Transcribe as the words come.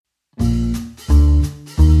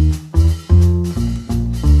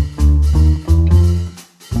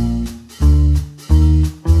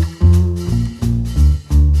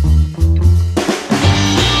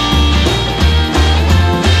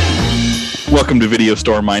Welcome to Video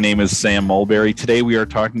Store. My name is Sam Mulberry. Today we are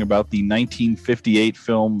talking about the 1958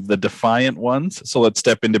 film, The Defiant Ones. So let's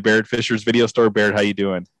step into Barrett Fisher's Video Store. Barrett, how you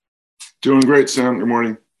doing? Doing great, Sam. Good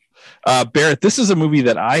morning. Barrett, this is a movie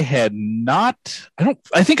that I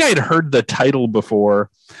think I had heard the title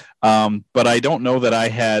before, but I don't know that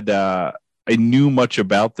I knew much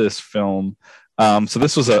about this film. So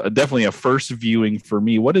this was definitely a first viewing for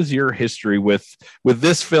me. What is your history with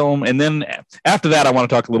this film? And then after that, I want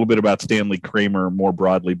to talk a little bit about Stanley Kramer more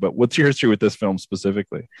broadly, but what's your history with this film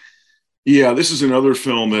specifically? Yeah, this is another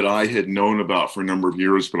film that I had known about for a number of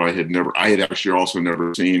years, but I had actually also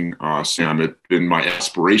never seen, Sam. It had been my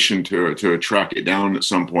aspiration to track it down at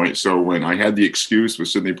some point. So when I had the excuse with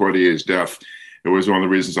Sidney Poitier's death, it was one of the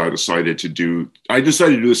reasons I decided to do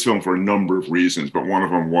this film for a number of reasons, but one of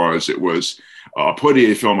them was it was a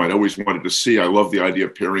Poitier film I'd always wanted to see. I love the idea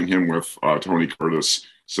of pairing him with Tony Curtis.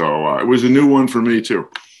 So it was a new one for me too.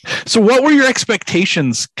 So what were your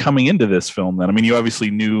expectations coming into this film then? I mean, you obviously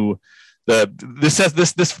knew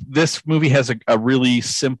this movie has a really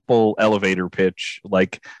simple elevator pitch,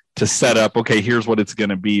 like to set up, okay, here's what it's going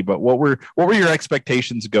to be. But what were your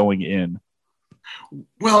expectations going in?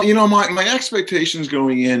 Well, my expectations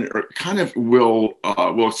going in are kind of will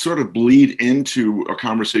sort of bleed into a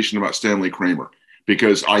conversation about Stanley Kramer,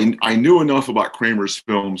 because I knew enough about Kramer's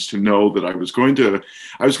films to know that I was going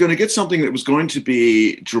to get something that was going to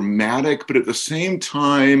be dramatic, but at the same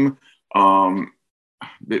time,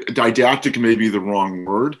 didactic may be the wrong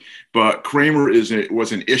word, but Kramer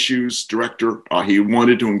was an issues director. He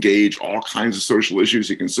wanted to engage all kinds of social issues.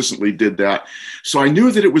 He consistently did that. So I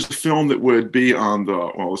knew that it was a film that would be on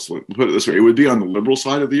let's put it this way, it would be on the liberal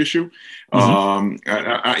side of the issue.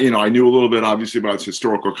 Mm-hmm. I knew a little bit, obviously, about its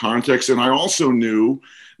historical context, and I also knew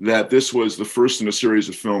that this was the first in a series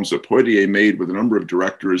of films that Poitier made with a number of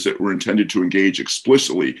directors that were intended to engage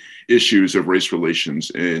explicitly issues of race relations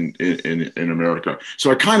in America. So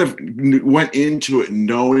I kind of went into it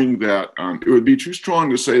knowing that it would be too strong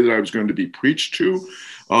to say that I was going to be preached to,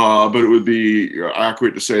 but it would be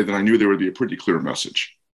accurate to say that I knew there would be a pretty clear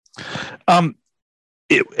message.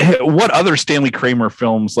 What other Stanley Kramer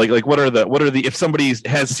films, like what are the if somebody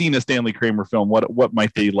has seen a Stanley Kramer film, what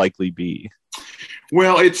might they likely be?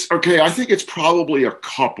 Well, it's okay. I think it's probably a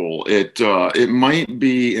couple. It might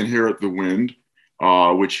be Inherit the Wind,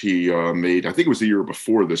 which he made. I think it was the year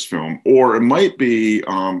before this film, or it might be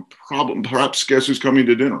perhaps Guess Who's Coming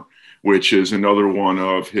to Dinner, which is another one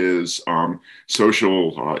of his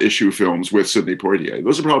social issue films with Sidney Poitier.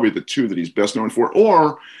 Those are probably the two that he's best known for.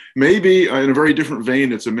 Or maybe in a very different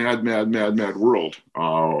vein, it's A Mad, Mad, Mad, Mad World,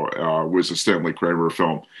 was a Stanley Kramer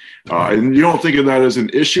film. And you don't think of that as an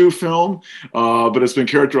issue film, but it's been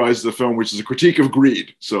characterized as a film which is a critique of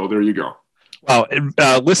greed. So there you go. Wow,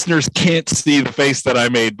 listeners can't see the face that I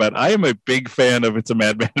made, but I am a big fan of It's a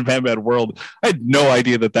Mad, Mad, Mad, Mad World. I had no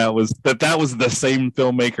idea that was the same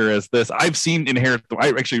filmmaker as this. I've seen I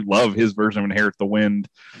actually love his version of Inherit the Wind.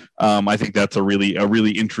 I think that's a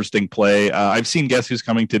really interesting play. I've seen Guess Who's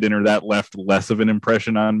Coming to Dinner. That left less of an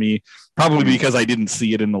impression on me, probably because I didn't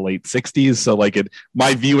see it in the late 60s. So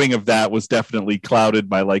my viewing of that was definitely clouded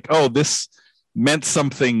by this meant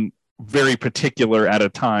something very particular at a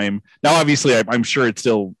time. Now, obviously, I'm sure it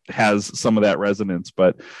still has some of that resonance,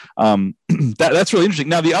 but that's really interesting.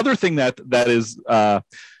 Now, the other thing that is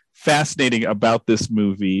fascinating about this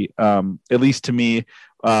movie, at least to me,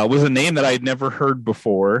 was a name that I had never heard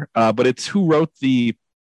before, but it's who wrote the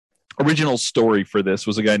original story for this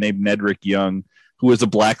was a guy named Nedrick Young, who was a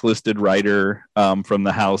blacklisted writer from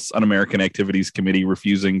the House Un-American Activities Committee,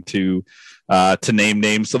 refusing to name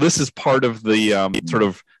names. So this is part of the sort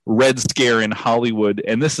of Red Scare in Hollywood,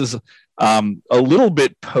 and this is a little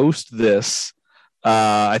bit post this.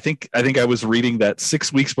 I think I was reading that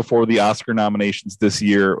 6 weeks before the Oscar nominations this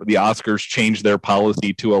year, the Oscars changed their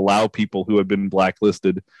policy to allow people who had been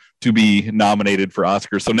blacklisted to be nominated for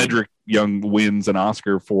Oscars. So Nedrick Young wins an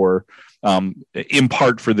Oscar for, in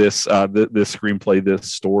part for this this screenplay,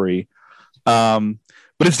 this story.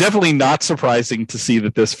 But it's definitely not surprising to see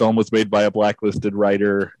that this film was made by a blacklisted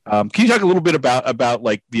writer. Can you talk a little bit about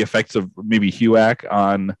like the effects of maybe HUAC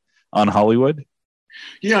on Hollywood?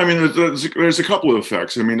 Yeah, I mean, there's a couple of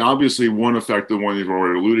effects. I mean, obviously, one effect, the one you've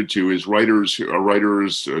already alluded to, is writers,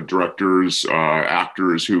 directors,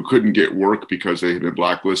 actors who couldn't get work because they had been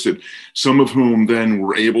blacklisted. Some of whom then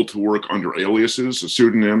were able to work under aliases,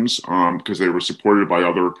 pseudonyms, because they were supported by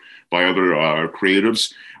other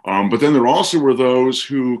creatives. But then there also were those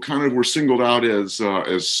who kind of were singled out as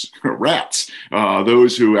rats,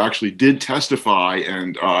 those who actually did testify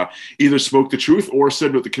and either spoke the truth or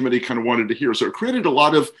said what the committee kind of wanted to hear. So it created a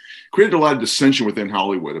lot of dissension within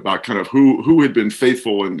Hollywood about kind of who had been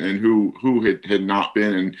faithful and who had not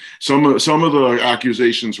been. And some of the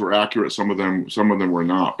accusations were accurate, some of them were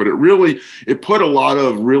not. But it put a lot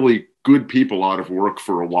of really good people out of work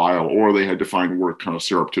for a while, or they had to find work kind of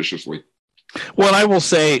surreptitiously. Well, and I will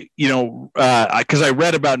say, because I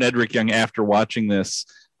read about Nedrick Young after watching this,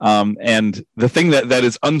 and the thing that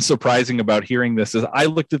is unsurprising about hearing this is I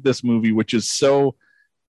looked at this movie, which is so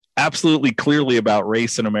absolutely clearly about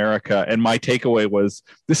race in America, and my takeaway was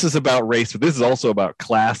this is about race, but this is also about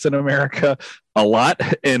class in America a lot.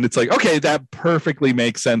 And it's like, okay, that perfectly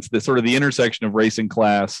makes sense. That sort of the intersection of race and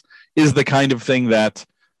class is the kind of thing that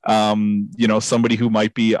somebody who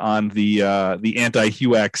might be on the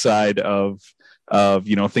anti-HUAC side of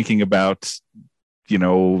thinking about the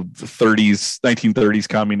 1930s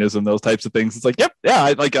communism, those types of things. It's like, yep, yeah,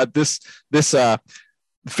 I like this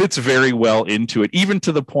fits very well into it, even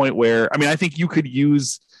to the point where, I mean, I think you could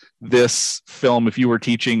use this film if you were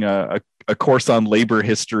teaching a course on labor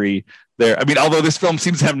history there. I mean, although this film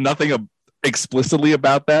seems to have nothing explicitly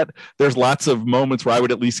about that, there's lots of moments where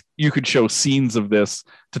you could show scenes of this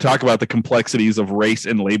to talk about the complexities of race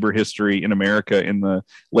and labor history in America in the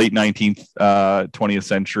late 19th, 20th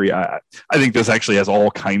century. I think this actually has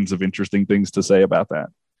all kinds of interesting things to say about that.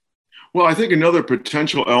 Well, I think another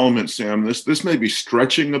potential element, Sam, this may be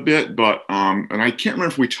stretching a bit, but and I can't remember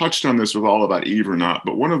if we touched on this with All About Eve or not,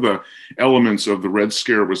 but one of the elements of the Red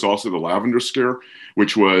Scare was also the Lavender Scare,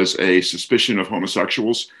 which was a suspicion of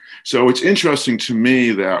homosexuals. So it's interesting to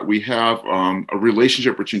me that we have a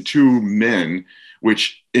relationship between two men,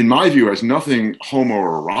 which in my view has nothing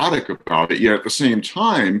homoerotic about it, yet at the same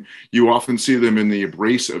time, you often see them in the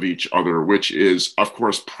embrace of each other, which is, of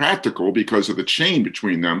course, practical because of the chain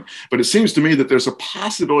between them. But it seems to me that there's a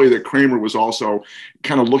possibility that Kramer was also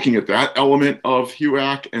kind of looking at that element of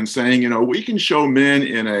HUAC and saying, we can show men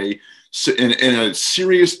in a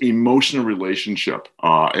serious emotional relationship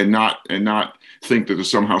and not think that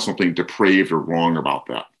there's somehow something depraved or wrong about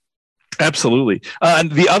that. Absolutely.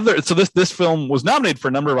 And this film was nominated for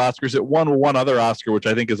a number of Oscars. It won one other Oscar, which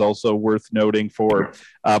I think is also worth noting for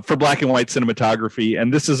black and white cinematography.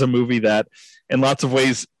 And this is a movie that in lots of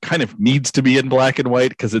ways kind of needs to be in black and white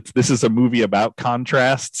because this is a movie about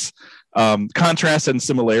contrasts and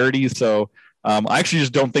similarities. So I actually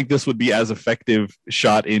just don't think this would be as effective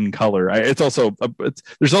shot in color. There's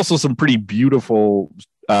also some pretty beautiful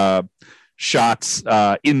shots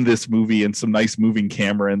in this movie and some nice moving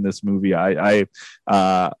camera in this movie. I think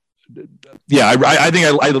I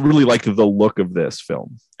really liked the look of this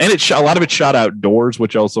film, and a lot of it shot outdoors,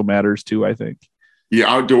 which also matters too, I think. Yeah,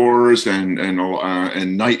 outdoors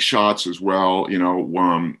and night shots as well.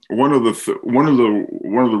 One of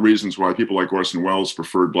the reasons why people like Orson Welles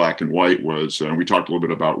preferred black and white was, and we talked a little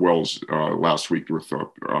bit about Welles last week with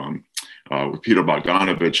Peter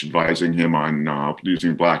Bogdanovich advising him on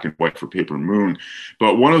using black and white for Paper Moon.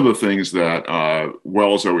 But one of the things that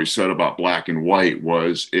Welles always said about black and white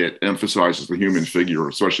was it emphasizes the human figure,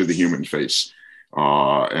 especially the human face.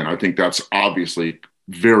 And I think that's obviously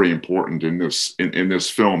very important in this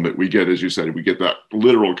film, that we get, as you said, we get that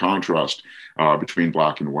literal contrast between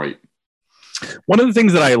black and white. One of the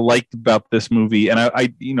things that I liked about this movie, and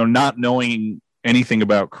I not knowing anything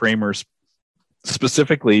about Kramer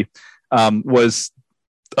specifically, was,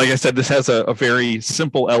 like I said, this has a very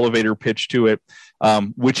simple elevator pitch to it,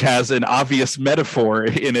 which has an obvious metaphor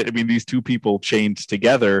in it. I mean, these two people chained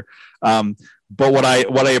together. But what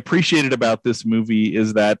I appreciated about this movie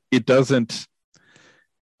is that it doesn't,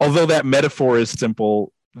 although that metaphor is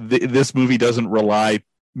simple, this movie doesn't rely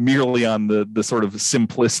merely on the sort of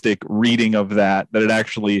simplistic reading of that it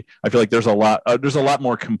actually, I feel like there's a lot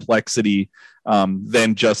more complexity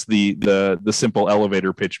than just the simple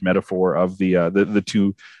elevator pitch metaphor of the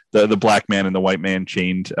two, the black man and the white man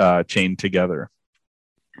chained together.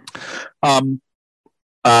 As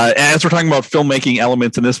we're talking about filmmaking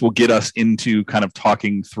elements, and this will get us into kind of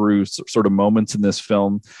talking through sort of moments in this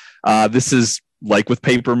film. This is, like with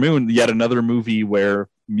Paper Moon, yet another movie where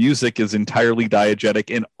music is entirely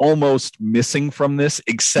diegetic and almost missing from this,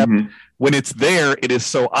 except when it's there, it is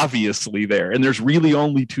so obviously there. And there's really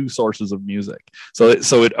only two sources of music. So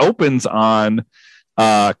it opens on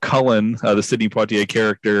Cullen, the Sidney Poitier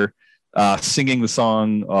character, singing the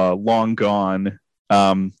song Long Gone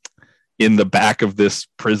in the back of this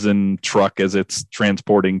prison truck as it's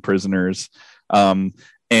transporting prisoners.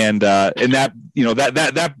 and that, you know,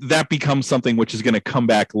 that becomes something which is going to come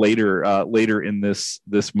back later in this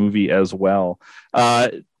movie as well.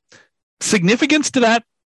 Significance to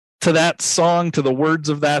that song, to the words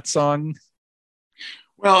of that song.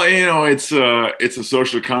 Well, you know, it's a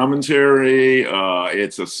social commentary.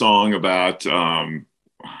 It's a song about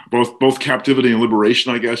both captivity and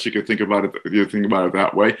liberation. I guess you could think about it. You think about it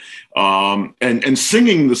that way. And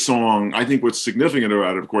singing the song, I think what's significant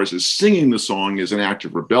about it, of course, is singing the song is an act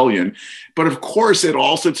of rebellion. But of course, it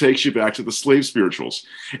also takes you back to the slave spirituals,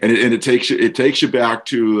 and it takes you back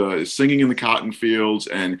to singing in the cotton fields,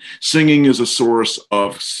 and singing is a source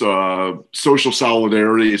of social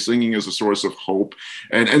solidarity. Singing is a source of hope,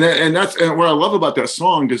 and what I love about that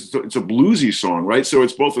song is it's a bluesy song, right? So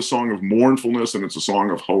it's both a song of mournfulness and it's a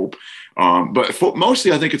song of hope. But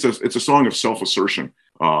mostly, I think it's a song of self-assertion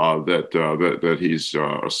that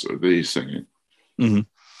he's singing. Mm-hmm.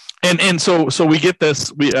 And so we get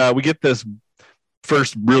this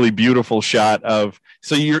first really beautiful shot of,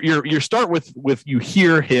 so you start with you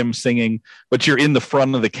hear him singing, but you're in the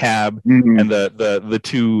front of the cab, mm-hmm. and the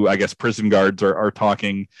two, I guess, prison guards are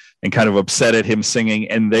talking and kind of upset at him singing,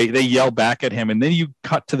 and they yell back at him, and then you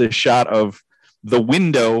cut to the shot of the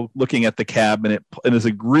window looking at the cab, and it is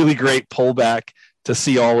a really great pullback to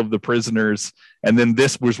see all of the prisoners. And then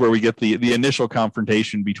this was where we get the initial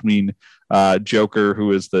confrontation between Joker,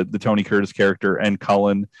 who is the Tony Curtis character, and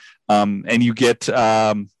Cullen. And you get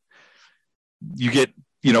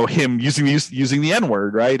you know, him using the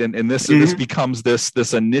N-word, right? And this mm-hmm. this becomes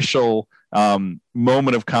this initial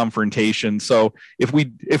moment of confrontation. So if we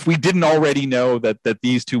didn't already know that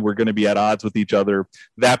these two were going to be at odds with each other,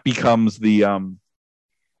 that becomes the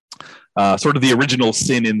sort of the original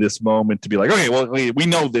sin in this moment, to be like, okay, well, we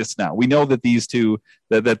know this now. We know that these two,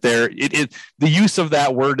 that they're the use of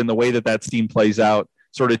that word and the way that scene plays out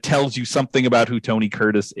sort of tells you something about who Tony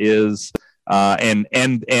Curtis is, and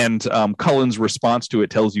Cullen's response to it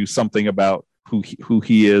tells you something about who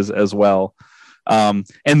he is as well. And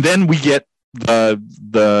then we get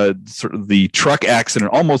the sort of the truck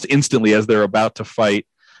accident almost instantly as they're about to fight,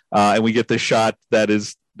 and we get this shot that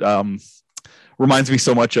is reminds me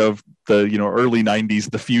so much of the, you know, early 90s,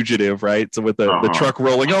 The Fugitive, right? So with the truck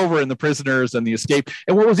rolling over and the prisoners and the escape.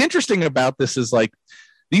 And what was interesting about this is, like,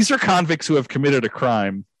 these are convicts who have committed a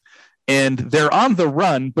crime and they're on the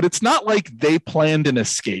run, but it's not like they planned an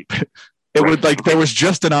escape. It would, like, there was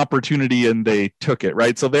just an opportunity and they took it,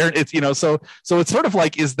 right? So it's, you know, so it's sort of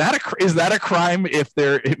like, is that a crime if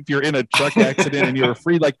you're in a truck accident and you're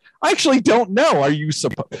free? Like, I actually don't know. Are you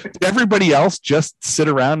supposed? Did everybody else just sit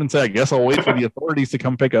around and say, I guess I'll wait for the authorities to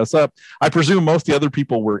come pick us up? I presume most of the other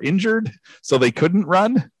people were injured, so they couldn't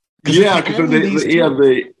run. Yeah, because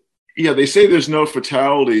they say there's no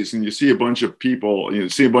fatalities, and you see a bunch of people, you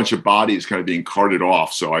see a bunch of bodies kind of being carted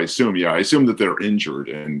off. So I assume that they're injured,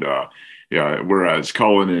 and whereas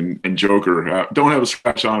Cullen and Joker don't have a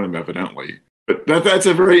scratch on them, evidently. But that's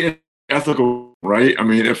a very ethical, right? I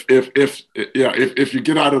mean, if you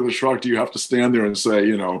get out of the truck, do you have to stand there and say,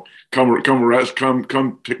 you know, come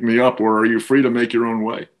pick me up, or are you free to make your own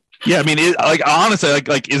way? Yeah, I mean, honestly,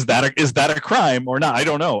 is that a crime or not? I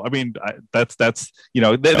don't know. I mean, that's you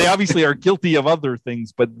know, they obviously are guilty of other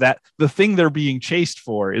things, but that the thing they're being chased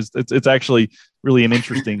for is it's actually really an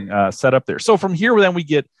interesting setup there. So from here, then we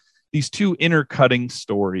get these two intercutting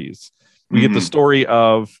stories. We get the story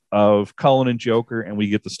of Cullen and Joker, and we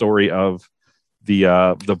get the story of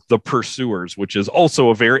the pursuers, which is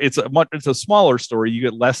also it's a smaller story. You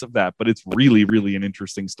get less of that, but it's really, really an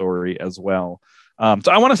interesting story as well.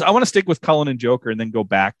 So I want to stick with Cullen and Joker and then go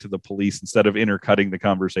back to the police instead of intercutting the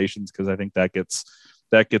conversations, because I think that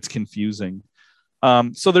gets confusing.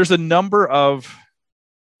 So there's a number of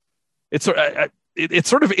it's sort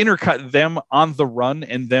of intercut them on the run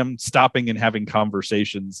and them stopping and having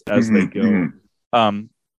conversations as they go.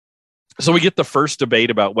 So we get the first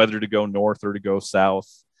debate about whether to go north or to go south.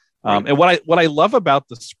 And what I love about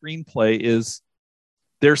the screenplay is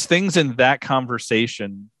there's things in that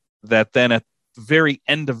conversation that then at the very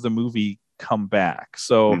end of the movie come back.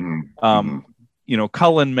 So, you know,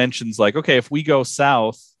 Cullen mentions, like, okay, if we go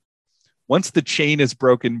south, once the chain is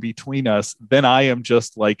broken between us, then I am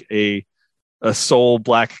just like a sole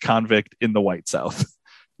black convict in the white South,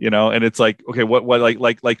 you know? And it's like, okay, what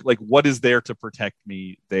what is there to protect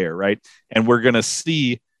me there? Right. And we're going to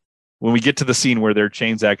see when we get to the scene where their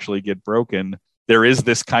chains actually get broken, there is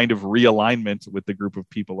this kind of realignment with the group of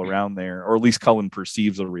people around there, or at least Cullen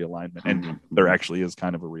perceives a realignment, and there actually is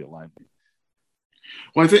kind of a realignment.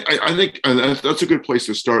 Well, I think that's a good place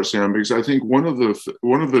to start, Sam, because I think one of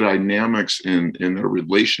the dynamics in their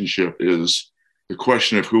relationship is the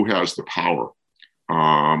question of who has the power.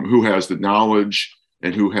 who has the knowledge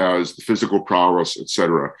and who has the physical prowess,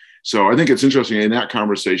 etc. So I think it's interesting in that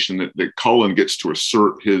conversation that Cullen gets to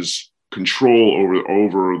assert his control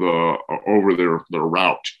over their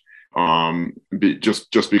route,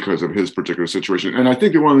 just because of his particular situation. And I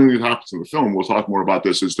think that one of the things that happens in the film, we'll talk more about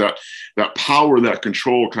this, is that power, that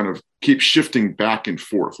control kind of keeps shifting back and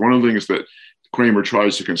forth. One of the things that Kramer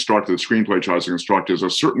tries to construct, the screenplay tries to construct, is a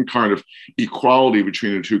certain kind of equality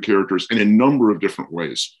between the two characters in a number of different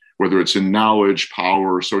ways, whether it's in knowledge,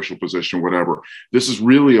 power, social position, whatever. This is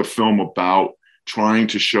really a film about trying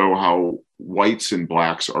to show how whites and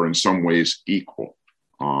blacks are in some ways equal,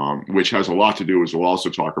 which has a lot to do, as we'll also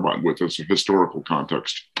talk about, with this historical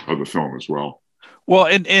context of the film as well. Well,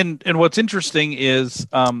 and what's interesting is,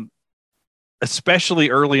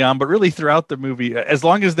 especially early on, but really throughout the movie, as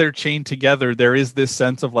long as they're chained together, there is this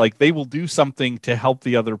sense of like they will do something to help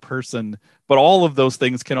the other person, but all of those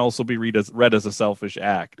things can also be read as a selfish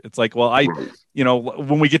act. It's like, well,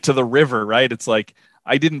 when we get to the river, right? It's like,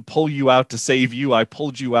 I didn't pull you out to save you. I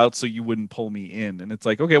pulled you out so you wouldn't pull me in. And it's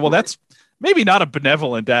like, okay, well, that's maybe not a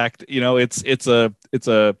benevolent act. It's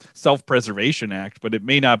a self-preservation act, but it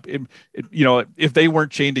may not, if they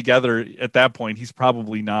weren't chained together at that point, he's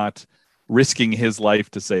probably not risking his life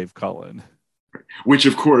to save Cullen. Which,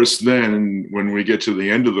 of course, then when we get to the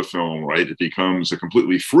end of the film, right, it becomes a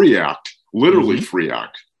completely free act, literally free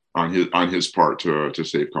act on his part to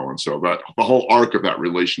save Cullen. So that the whole arc of that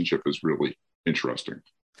relationship is really interesting.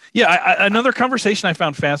 Yeah, another conversation I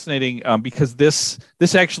found fascinating, because this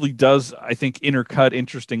actually does, I think, intercut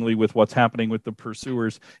interestingly with what's happening with the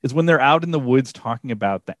pursuers, is when they're out in the woods talking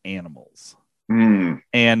about the animals.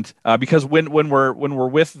 And because when we're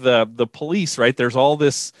with the police, right, there's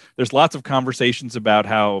lots of conversations about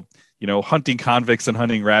how, hunting convicts and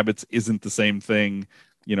hunting rabbits isn't the same thing.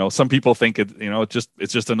 Some people think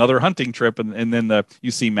it's just another hunting trip, and then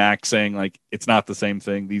you see Max saying like it's not the same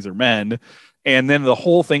thing. These are men. And then the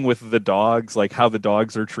whole thing with the dogs, like how the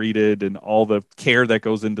dogs are treated and all the care that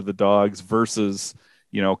goes into the dogs versus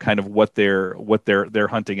kind of what they're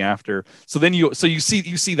hunting after. So then you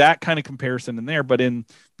see that kind of comparison in there, but in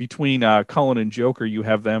between Cullen and Joker, you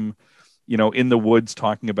have them, in the woods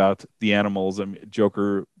talking about the animals. And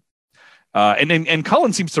Joker, and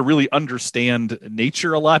Cullen seems to really understand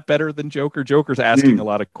nature a lot better than Joker. Joker's asking a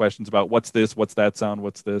lot of questions about what's this, what's that sound,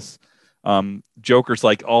 what's this. Joker's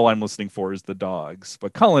like, all I'm listening for is the dogs,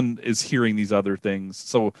 but Cullen is hearing these other things.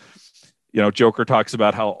 So Joker talks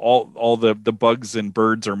about how all the bugs and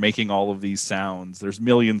birds are making all of these sounds. There's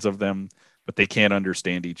millions of them, but they can't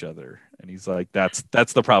understand each other. And he's like, that's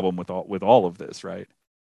the problem with all of this, right?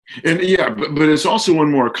 And yeah, but it's also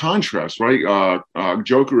one more contrast, right?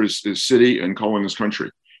 Joker is city and Cullen is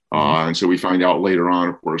country. And so we find out later on,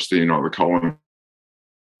 of course, the Cullen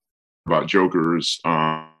about Joker's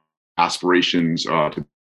aspirations to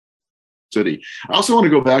city. I also want to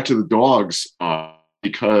go back to the dogs,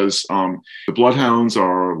 because the bloodhounds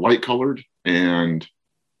are light colored and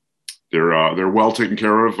they're well taken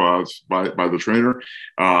care of by the trainer,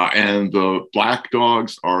 and the black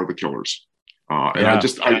dogs are the killers. And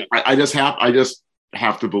I just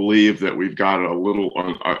have to believe that we've got a little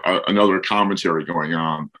another commentary going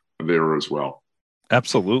on there as well.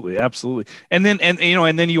 Absolutely. And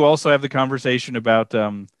then you also have the conversation about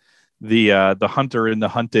the hunter and the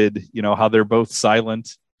hunted. How they're both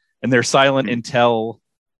silent. And they're silent until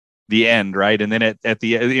the end, right? And then at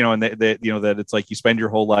the and that it's like you spend your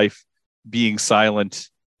whole life being silent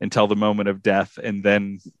until the moment of death, and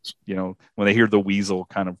then when they hear the weasel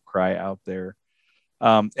kind of cry out there.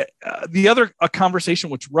 The other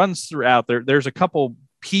conversation which runs throughout there's a couple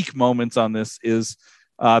peak moments on this is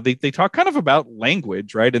they talk kind of about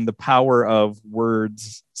language, right, and the power of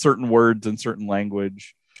words, certain words and certain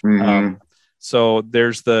language. So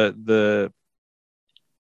there's the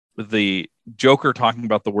Joker talking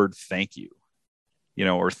about the word thank you,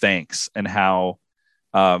 or thanks, and how,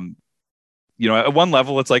 at one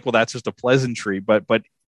level it's like, well, that's just a pleasantry, but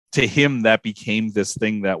to him that became this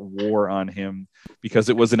thing that wore on him because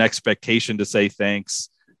it was an expectation to say thanks,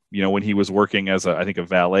 when he was working as I think a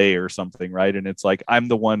valet or something, right? And it's like, I'm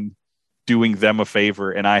the one doing them a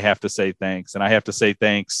favor and I have to say thanks, and I have to say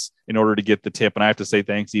thanks in order to get the tip, and I have to say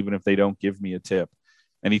thanks even if they don't give me a tip.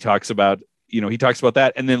 And he talks about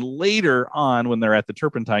that. And then later on, when they're at the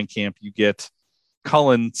Turpentine camp, you get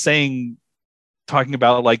Cullen talking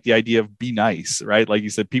about like the idea of be nice, right? Like you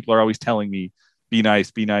said, people are always telling me, be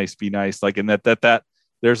nice, be nice, be nice. Like, and that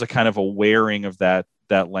there's a kind of a wearing of that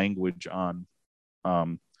language on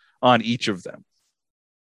each of them.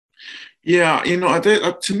 Yeah.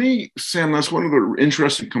 To me, Sam, that's one of the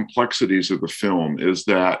interesting complexities of the film, is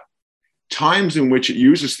that times in which it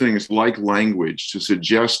uses things like language to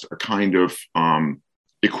suggest a kind of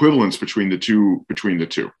equivalence between the two.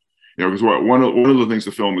 You know, because one of the things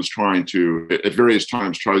the film is trying to, at various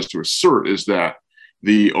times, tries to assert is that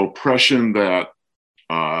the oppression that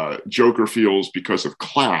Joker feels because of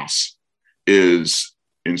class is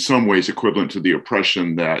in some ways equivalent to the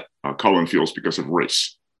oppression that Cullen feels because of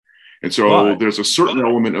race. And so there's a certain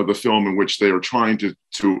element of the film in which they are trying to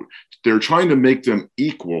make them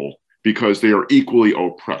equal because they are equally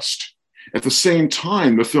oppressed. At the same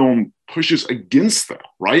time, the film pushes against that,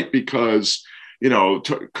 right? Because, you know,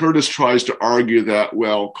 Curtis tries to argue that,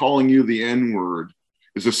 well, calling you the N-word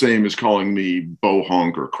is the same as calling me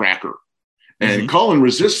bohunk or cracker. And Cullen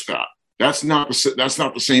resists that. That's not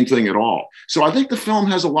the same thing at all. So I think the film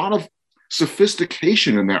has a lot of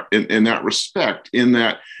sophistication in that respect, in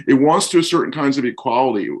that it wants to certain kinds of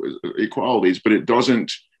equalities, but it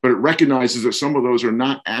recognizes that some of those are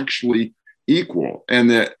not actually equal. And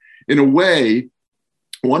that in a way,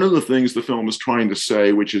 one of the things the film is trying to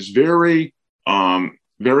say, which is very,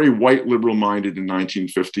 very white liberal minded in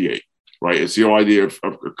 1958, right? It's the idea of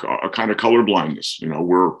a kind of color blindness. You know,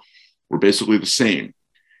 we're basically the same.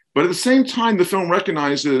 But at the same time, the film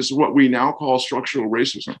recognizes what we now call structural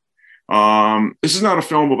racism. This is not a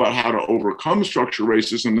film about how to overcome structural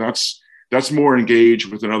racism. That's more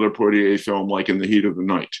engaged with another Poitier film like In the Heat of the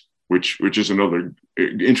Night, which is another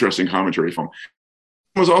interesting commentary film.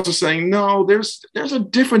 I was also saying, no, there's a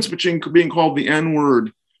difference between being called the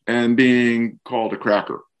N-word and being called a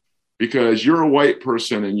cracker, because you're a white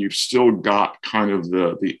person and you've still got kind of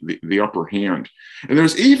the upper hand. And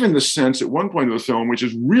there's even the sense at one point of the film, which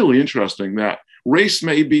is really interesting, that race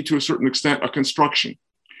may be to a certain extent a construction.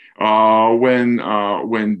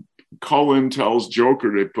 When Cullen tells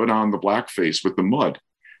Joker to put on the blackface with the mud,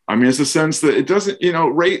 I mean, it's a sense that it doesn't, you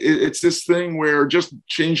know, it's this thing where just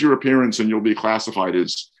change your appearance and you'll be classified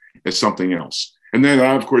as something else. And then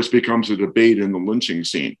that, of course, becomes a debate in the lynching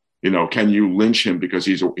scene. You know, can you lynch him because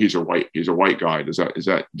he's a white guy? Is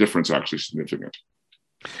that difference actually significant?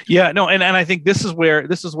 Yeah, no, and I think this is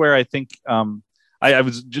where I think I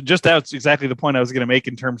was just that's exactly the point I was going to make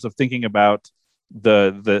in terms of thinking about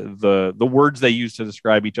the words they use to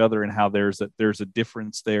describe each other and how there's a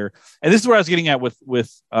difference there. And this is where I was getting at with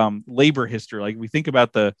labor history. Like we think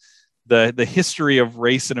about the history of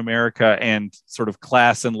race in America and sort of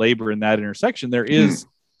class and labor in that intersection. There is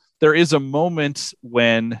a moment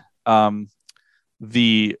when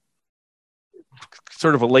the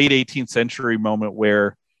sort of a late 18th century moment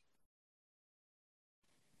where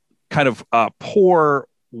kind of poor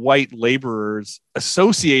white laborers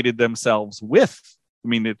associated themselves with, I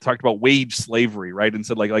mean, it talked about wage slavery, right? And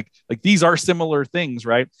said like these are similar things,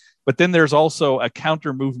 right? But then there's also a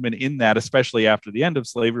counter movement in that, especially after the end of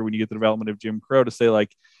slavery, when you get the development of Jim Crow, to say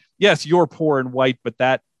like, yes, you're poor and white,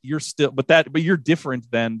 but you're different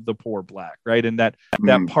than the poor black, right? And that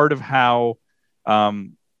part of how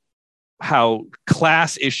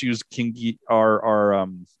class issues are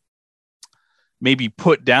maybe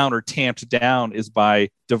put down or tamped down is by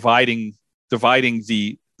dividing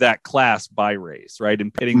that class by race, right,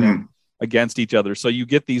 and pitting them against each other. So you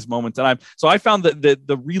get these moments, and I found that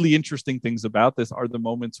the really interesting things about this are the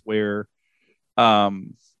moments where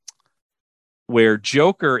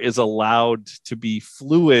Joker is allowed to be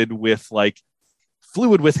fluid with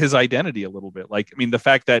his identity a little bit. Like, I mean, the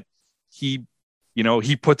fact that he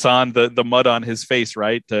puts on the mud on his face,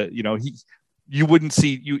 right? You wouldn't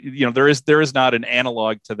see there is not an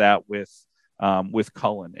analog to that with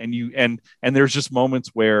Cullen, and there's just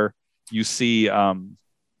moments where you see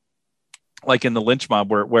like in the lynch mob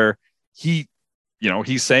where he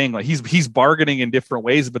he's saying like he's bargaining in different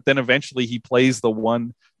ways, but then eventually he plays the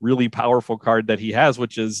one really powerful card that he has,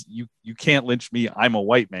 which is you can't lynch me, I'm a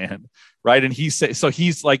white man, right? And he's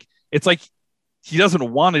like, it's like he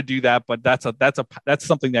doesn't want to do that, but that's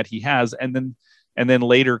something that he has. And then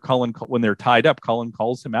later Cullen, when they're tied up, Cullen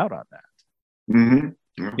calls him out on that. Mm-hmm.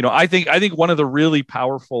 Yeah. I think one of the really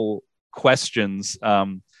powerful questions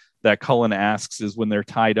that Cullen asks is when they're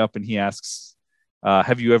tied up, and he asks,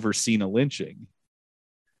 have you ever seen a lynching?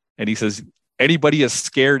 And he says, anybody as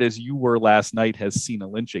scared as you were last night has seen a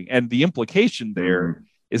lynching. And the implication there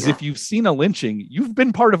is if you've seen a lynching, you've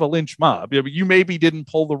been part of a lynch mob. You maybe didn't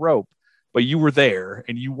pull the rope, but you were there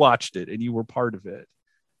and you watched it and you were part of it.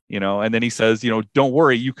 And then he says, don't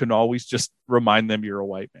worry, you can always just remind them you're a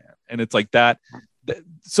white man. And it's like that.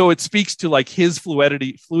 So it speaks to like his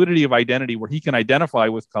fluidity of identity, where he can identify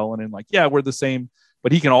with Cullen and like, yeah, we're the same,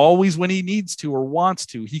 but he can always, when he needs to or wants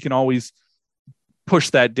to, he can always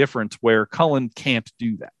push that difference where Cullen can't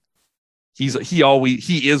do that. He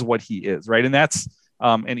is what he is, right? And that's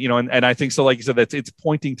And and I think so, like you said, that it's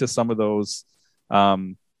pointing to some of those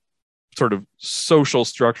sort of social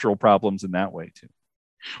structural problems in that way too.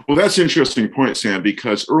 Well, that's an interesting point, Sam,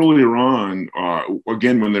 because earlier on,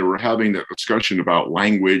 again, when they were having that discussion about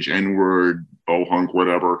language, N-word, bohunk,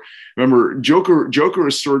 whatever, remember, Joker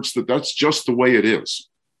asserts that that's just the way it is.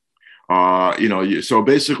 So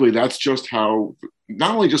basically that's just how,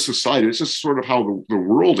 not only just society, it's just sort of how the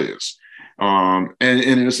world is. And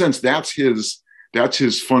in a sense, that's his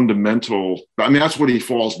fundamental, I mean, that's what he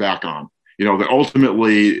falls back on, that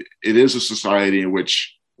ultimately it is a society in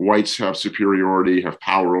which whites have superiority, have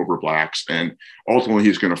power over blacks, and ultimately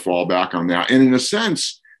he's going to fall back on that. And in a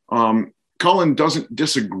sense, Cullen doesn't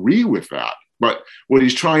disagree with that, but what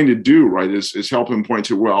he's trying to do, right, is help him point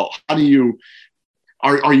to, well, how do you,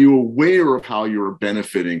 are you aware of how you're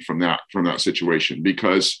benefiting from that situation?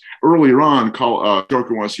 Because earlier on,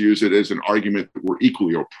 Joker wants to use it as an argument that we're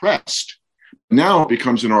equally oppressed. Now it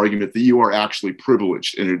becomes an argument that you are actually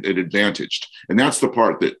privileged and advantaged. And that's the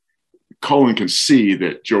part that Cullen can see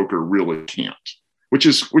that Joker really can't, which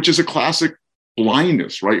is a classic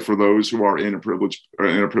blindness, right, for those who are in a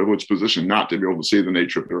privileged position, not to be able to see the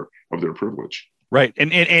nature of their privilege. Right.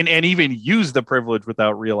 And even use the privilege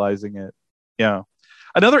without realizing it. Yeah.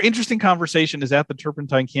 Another interesting conversation is at the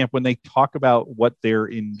Turpentine camp when they talk about what they're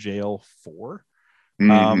in jail for.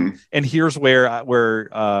 Mm-hmm. And here's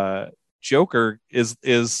where Joker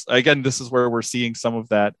is again, this is where we're seeing some of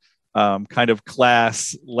that kind of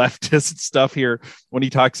class leftist stuff here when he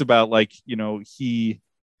talks about, like, he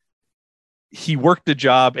worked a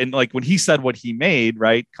job, and like when he said what he made,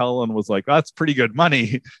 right, Cullen was like, oh, that's pretty good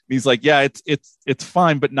money. And he's like, yeah, it's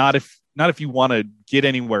fine, but not if you want to get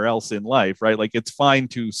anywhere else in life, right? Like, it's fine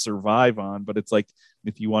to survive on, but it's like,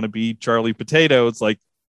 if you want to be Charlie Potato, it's like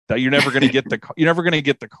that you're never going to get the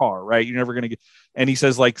car, right? You're never going to get. And he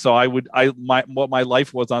says, like, so what my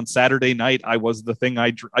life was on Saturday night, I was the thing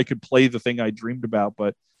I could play the thing I dreamed about,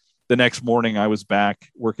 but the next morning I was back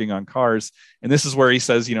working on cars. And this is where he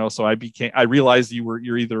says, so I realized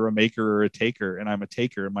you're either a maker or a taker, and I'm a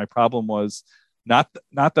taker. And my problem was not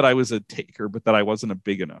that I was a taker, but that I wasn't a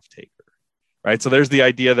big enough taker. Right. So there's the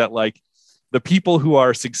idea that, like, the people who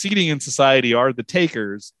are succeeding in society are the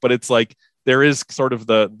takers, but it's like there is sort of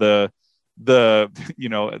the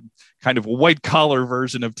kind of white collar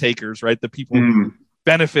version of takers, right? The people who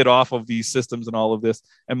benefit off of these systems and all of this.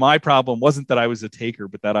 And my problem wasn't that I was a taker,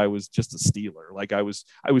 but that I was just a stealer. Like, I was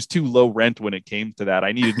too low rent when it came to that.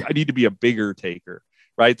 I need to be a bigger taker.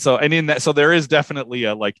 Right. So, and in that, so there is definitely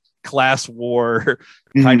a, like, class war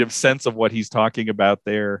kind of sense of what he's talking about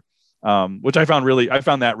there. Which I found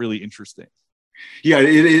that really interesting. Yeah,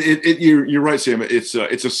 you're right, Sam. It's a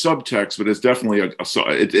subtext, but it's definitely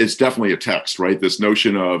it's definitely a text, right? This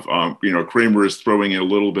notion of Kramer is throwing in a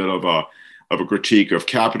little bit of a critique of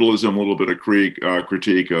capitalism, a little bit of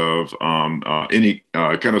critique of any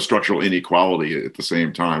kind of structural inequality at the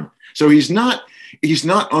same time. So he's not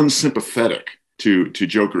unsympathetic to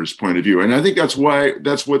Joker's point of view, and I think that's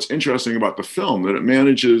what's interesting about the film, that it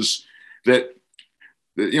manages that.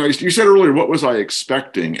 You said earlier, what was I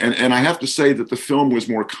expecting? And I have to say that the film was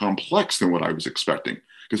more complex than what I was expecting,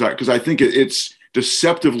 because I think it's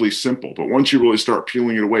deceptively simple. But once you really start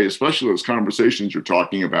peeling it away, especially those conversations you're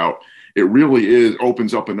talking about, it really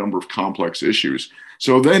opens up a number of complex issues.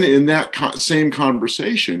 So then in that same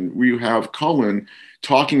conversation, we have Cullen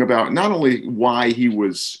talking about not only why he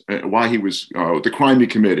was the crime he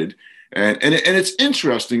committed. And it's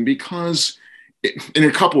interesting because in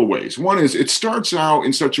a couple of ways. One is it starts out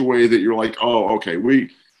in such a way that you're like, oh, okay,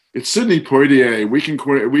 it's Sidney Poitier.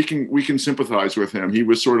 We can sympathize with him. He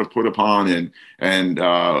was sort of put upon,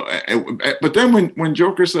 but then when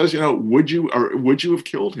Joker says, would you have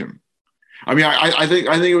killed him? I mean, I think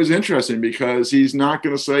it was interesting because he's not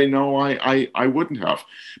going to say no, I wouldn't have.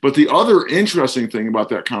 But the other interesting thing about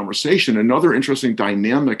that conversation, another interesting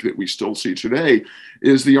dynamic that we still see today,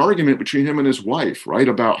 is the argument between him and his wife, right,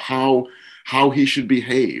 about how he should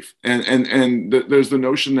behave. And there's the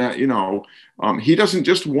notion that, he doesn't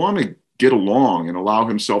just want to get along and allow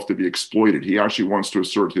himself to be exploited. He actually wants to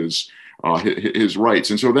assert his rights.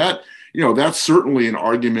 And so that's certainly an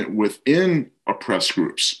argument within oppressed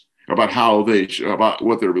groups about about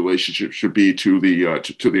what their relationship should be to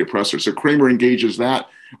the oppressor. So Kramer engages that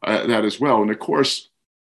as well. And of course,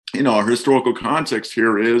 our historical context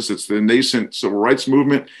here is it's the nascent civil rights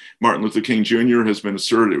movement. Martin Luther King Jr. has been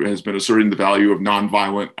asserting the value of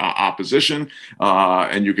nonviolent opposition,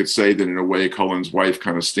 and you could say that in a way, Cullen's wife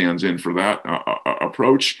kind of stands in for that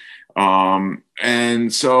approach.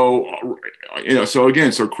 And so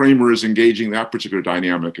Kramer is engaging that particular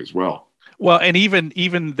dynamic as well. Well, and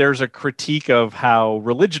even there's a critique of how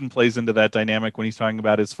religion plays into that dynamic when he's talking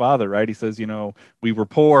about his father, right? He says, we were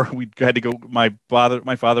poor, we had to go. My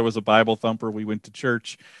father was a Bible thumper. We went to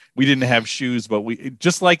church. We didn't have shoes, but we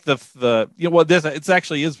just like this. It's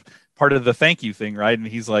actually is part of the thank you thing, right? And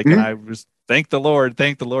he's like, and I was thank the Lord,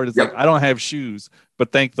 thank the Lord. It's like I don't have shoes,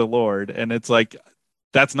 but thank the Lord, and it's like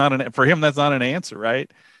that's not for him. That's not an answer,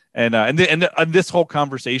 right? And this whole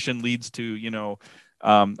conversation leads to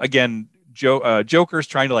again. Joker's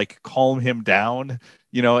trying to like calm him down,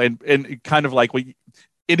 and kind of like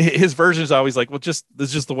in his version is always like, well, this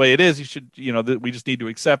is just the way it is. You should, we just need to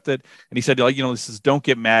accept it. And he said, like, this is don't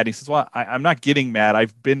get mad. He says, well, I'm not getting mad.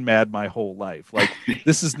 I've been mad my whole life. Like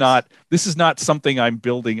this is not something I'm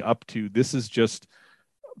building up to. This is just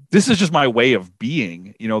my way of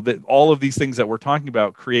being. That all of these things that we're talking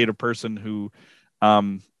about create a person who,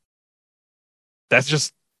 that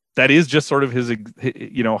is just sort of his,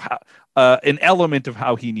 an element of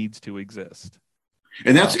how he needs to exist.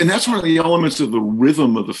 And that's one of the elements of the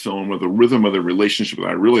rhythm of the film, or the rhythm of the relationship that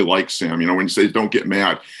I really like, Sam. When you say don't get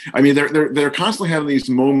mad, I mean they're constantly having these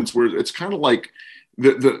moments where it's kind of like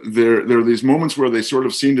there are these moments where they sort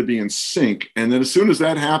of seem to be in sync, and then as soon as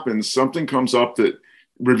that happens, something comes up that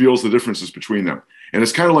reveals the differences between them. And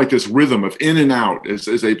it's kind of like this rhythm of in and out as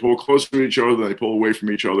they pull closer to each other, they pull away from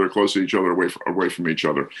each other, close to each other, away from each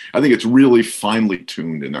other. I think it's really finely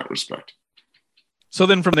tuned in that respect. So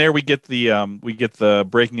then from there we get the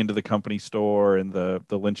breaking into the company store and the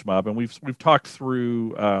lynch mob, and we've talked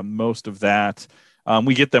through most of that.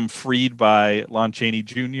 We get them freed by Lon Chaney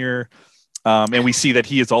Jr. And we see that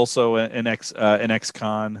he is also an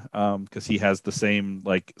ex-con because he has the same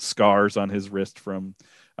like scars on his wrist from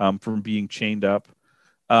being chained up.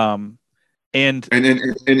 And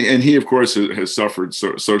he of course has suffered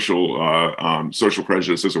social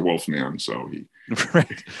prejudice as a wolf man. So he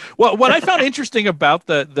right. Well, what I found interesting about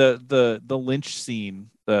the lynch scene,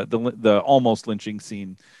 the almost lynching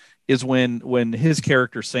scene, is when his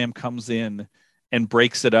character Sam comes in and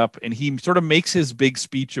breaks it up, and he sort of makes his big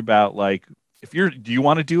speech about like, do you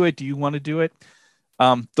want to do it? Do you want to do it?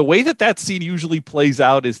 The way that scene usually plays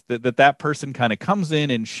out is that person kind of comes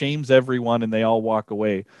in and shames everyone and they all walk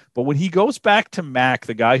away. But when he goes back to Mac,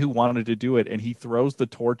 the guy who wanted to do it, and he throws the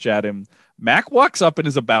torch at him, Mac walks up and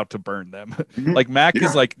is about to burn them. Mm-hmm. Like Mac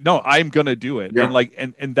is like, no, I'm going to do it. Yeah. And like,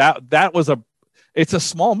 and that was it's a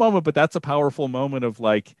small moment, but that's a powerful moment of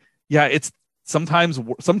like, yeah, it's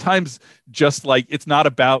sometimes just like, it's not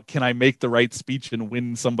about, can I make the right speech and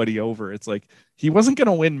win somebody over? It's like, he wasn't going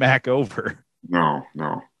to win Mac over. No.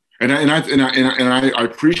 And I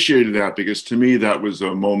appreciated that, because to me that was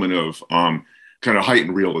a moment of kind of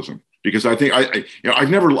heightened realism. Because I think I've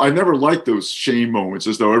never liked those shame moments,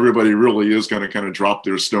 as though everybody really is going to kind of drop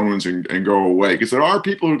their stones and go away. Because there are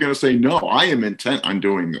people who are going to say, no, I am intent on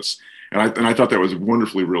doing this, and I thought that was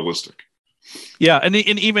wonderfully realistic. Yeah, and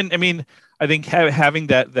even, I mean, I think having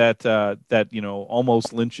that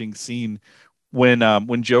almost lynching scene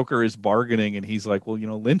when Joker is bargaining and he's like, well,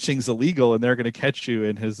 lynching's illegal and they're going to catch you,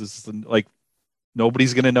 and his is like,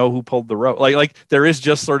 nobody's going to know who pulled the rope. Like there is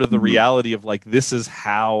just sort of the reality of like, this is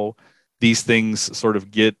how these things sort of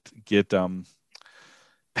get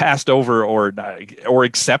passed over or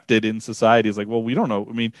accepted in society. Is like, well, we don't know.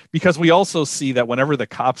 I mean, because we also see that whenever the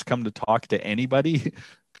cops come to talk to anybody,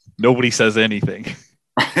 nobody says anything.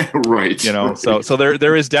 Right. So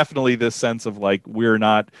there is definitely this sense of like, we're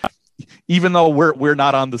not, even though we're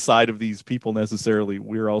not on the side of these people necessarily,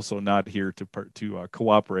 we're also not here to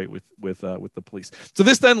cooperate with the police. So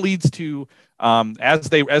this then leads to as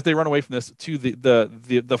they run away from this, to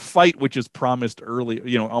the fight, which is promised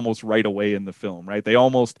early, almost right away in the film, right? They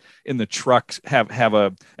almost in the trucks have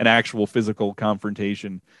an actual physical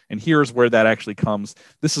confrontation, and here's where that actually comes.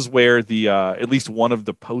 This is where the at least one of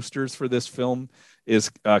the posters for this film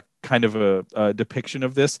is kind of a depiction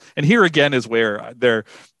of this. And here again is where they're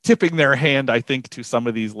tipping their hand, I think, to some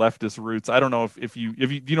of these leftist roots. I don't know if you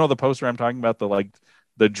the poster I'm talking about,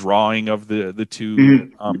 the drawing of the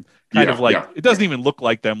two it doesn't even look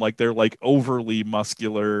like them, like they're like overly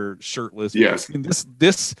muscular, shirtless. Yes. I mean,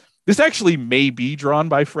 this actually may be drawn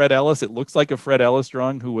by Fred Ellis. It looks like a Fred Ellis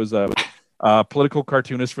drawing, who was a political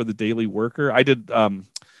cartoonist for the Daily Worker. I did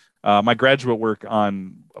my graduate work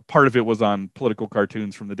on part of it was on political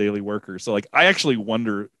cartoons from the Daily Worker. So like, I actually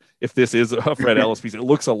wonder if this is a Fred Ellis piece. It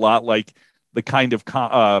looks a lot like the kind of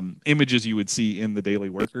images you would see in the Daily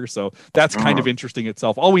Worker. So that's kind of interesting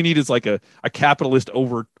itself. All we need is like a capitalist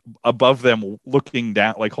above them looking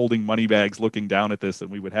down, like holding money bags, looking down at this, and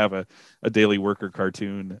we would have a Daily Worker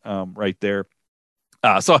cartoon right there.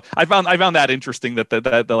 So I found that interesting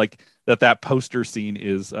that poster scene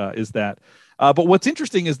is that. But what's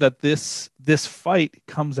interesting is that this fight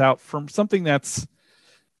comes out from something that's,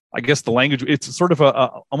 I guess the language, it's sort of a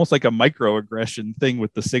almost like a microaggression thing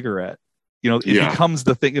with the cigarette. It becomes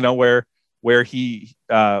the thing, where he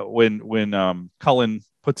when Cullen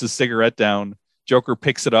puts his cigarette down, Joker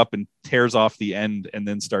picks it up and tears off the end and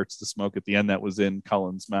then starts to smoke at the end that was in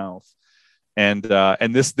Cullen's mouth. And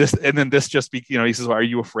this just he says, "Are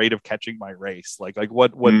you afraid of catching my race?"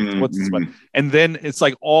 What's this about? And then it's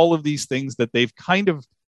like all of these things that they've kind of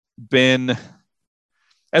been,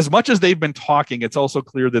 as much as they've been talking, it's also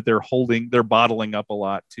clear that they're bottling up a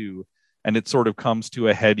lot too, and it sort of comes to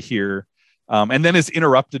a head here, and then is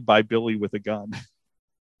interrupted by Billy with a gun.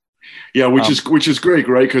 Yeah, which is great,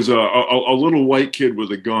 right? Because a little white kid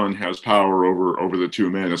with a gun has power over the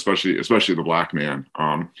two men, especially the black man.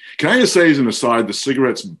 Can I just say, as an aside, the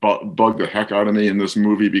cigarettes bug the heck out of me in this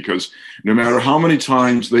movie, because no matter how many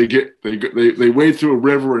times they wade through a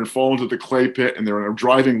river and fall into the clay pit and they're in a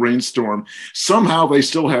driving rainstorm, somehow they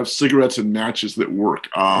still have cigarettes and matches that work.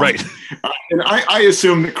 Right. And I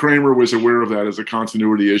assume that Kramer was aware of that as a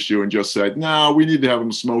continuity issue and just said, "No, we need to have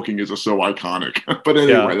them smoking, as it's so iconic." But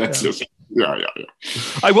anyway, that's just, yeah.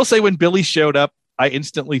 I will say, when Billy showed up, I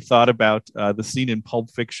instantly thought about the scene in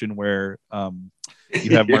Pulp Fiction where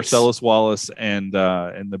you have Marcellus Wallace and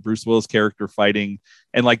the Bruce Willis character fighting,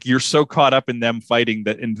 and like you're so caught up in them fighting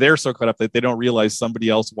and they're so caught up that they don't realize somebody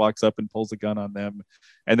else walks up and pulls a gun on them,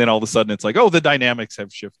 and then all of a sudden it's like, oh, the dynamics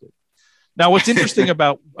have shifted. Now, what's interesting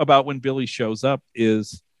about when Billy shows up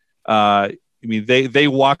is, they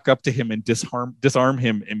walk up to him and disarm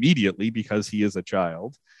him immediately because he is a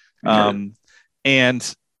child.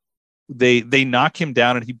 And they knock him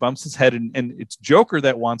down and he bumps his head, and it's Joker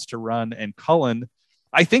that wants to run, and Cullen,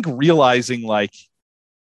 I think, realizing like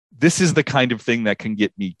this is the kind of thing that can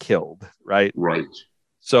get me killed, right?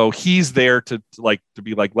 So he's there to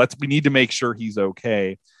be like, we need to make sure he's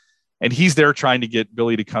okay, and he's there trying to get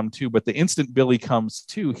Billy to come to. But the instant Billy comes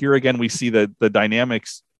to, here again we see the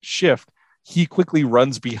dynamics shift. He quickly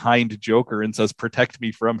runs behind Joker and says, "Protect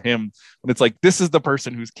me from him." And it's like, this is the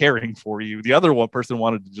person who's caring for you. The other one person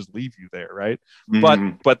wanted to just leave you there, right?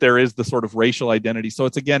 Mm-hmm. But there is the sort of racial identity. So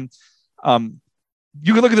it's, again,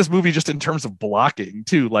 you can look at this movie just in terms of blocking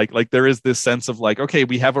too. Like there is this sense of like, okay,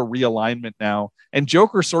 we have a realignment now, and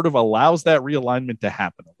Joker sort of allows that realignment to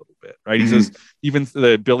happen a little bit, right? He says, even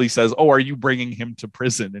Billy says, "Oh, are you bringing him to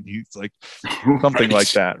prison?" And he's like, something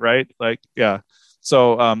like that, right? Like, yeah.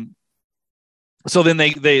 So then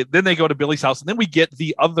they go to Billy's house, and then we get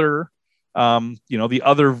the other, the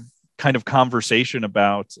other kind of conversation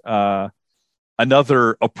about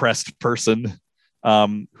another oppressed person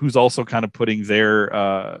who's also kind of putting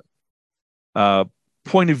their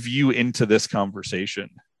point of view into this conversation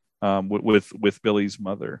with Billy's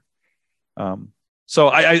mother. So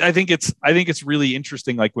I think it's really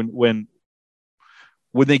interesting. Like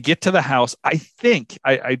when they get to the house, I think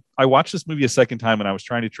I watched this movie a second time and I was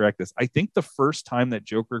trying to track this. I think the first time that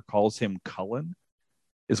Joker calls him Cullen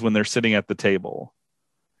is when they're sitting at the table.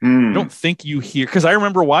 I don't think you hear, because I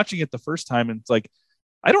remember watching it the first time and it's like,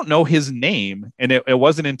 I don't know his name. And it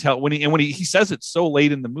wasn't until when he says it so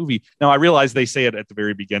late in the movie. Now I realize they say it at the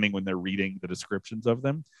very beginning when they're reading the descriptions of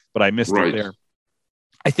them, but I missed it there.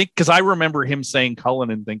 I think because I remember him saying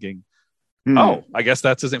Cullen and thinking, oh, I guess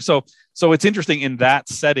that's his name. So it's interesting, in that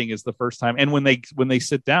setting is the first time. And when they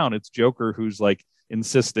sit down, it's Joker who's like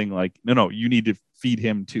insisting, like, no, you need to feed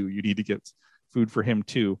him too. You need to get food for him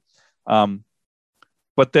too.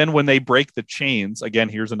 But then when they break the chains, again,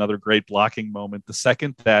 here's another great blocking moment. The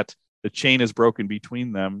second that the chain is broken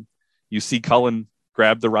between them, you see Cullen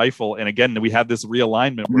grab the rifle. And again, we have this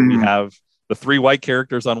realignment where we have the three white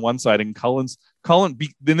characters on one side and Cullen,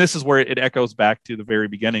 then this is where it echoes back to the very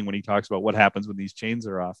beginning when he talks about what happens when these chains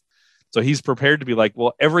are off. So he's prepared to be like,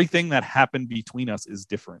 well, everything that happened between us is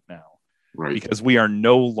different now, right? Because we are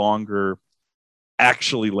no longer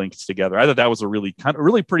actually linked together. I thought that was a really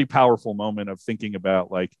pretty powerful moment of thinking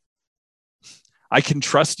about, like, I can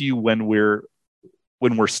trust you when we're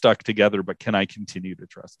stuck together, but can I continue to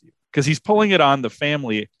trust you? Because he's pulling it on the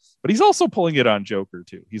family, but he's also pulling it on Joker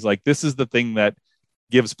too. He's like, this is the thing that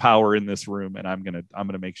gives power in this room, and I'm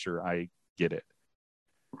gonna make sure I get it.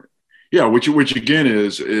 Yeah, which again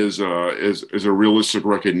is a realistic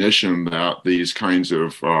recognition that these kinds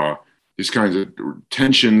of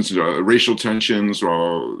tensions, racial tensions,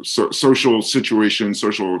 social situations,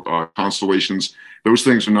 social constellations, those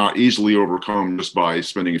things are not easily overcome just by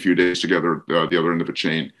spending a few days together the other end of a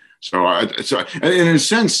chain. So and in a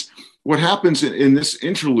sense, what happens in this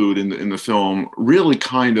interlude in the film really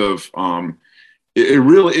kind of it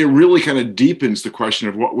really kind of deepens the question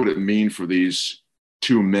of what would it mean for these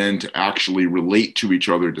two men to actually relate to each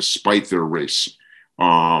other despite their race.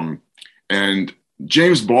 And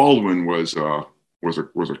James Baldwin was a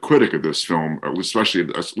critic of this film, especially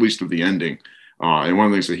at least of the ending. And one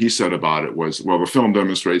of the things that he said about it was, well, the film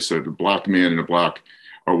demonstrates that a black man and a white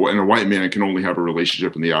man can only have a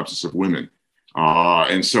relationship in the absence of women.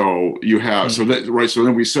 And so you have, so that, right. So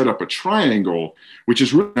then we set up a triangle, which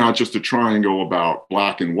is really not just a triangle about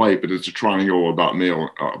black and white, but it's a triangle about male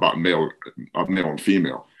and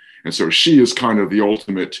female. And so she is kind of the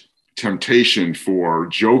ultimate temptation for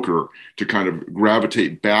Joker to kind of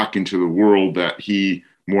gravitate back into the world that he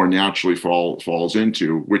more naturally falls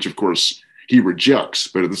into, which of course he rejects.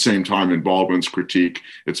 But at the same time, in Baldwin's critique,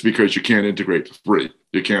 it's because you can't integrate the three.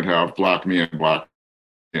 You can't have black man,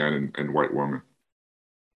 and white woman.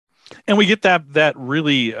 And we get that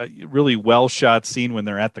really really well shot scene when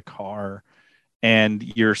they're at the car, and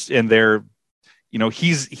they're, you know,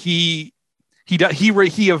 he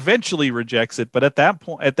eventually rejects it, but at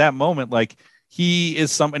that moment, like, he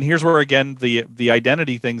is and here's where again the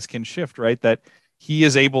identity things can shift, right? That he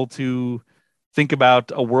is able to think about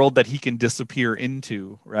a world that he can disappear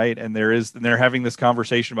into, right? And they're having this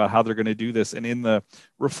conversation about how they're going to do this, and in the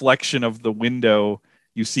reflection of the window,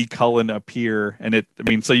 you see Cullen appear, and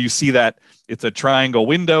so you see that it's a triangle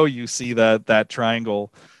window. You see that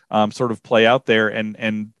triangle sort of play out there,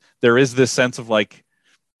 and there is this sense of like,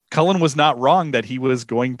 Cullen was not wrong that he was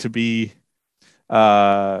going to be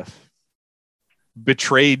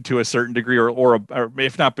betrayed to a certain degree, or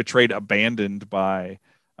if not betrayed, abandoned by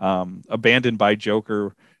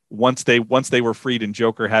Joker once they were freed and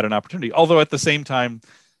Joker had an opportunity. Although at the same time,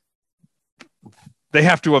 they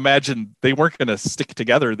have to imagine they weren't going to stick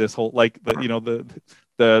together this whole, like, the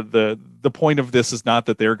point of this is not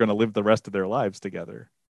that they're going to live the rest of their lives together.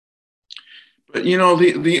 But you know,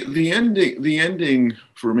 the ending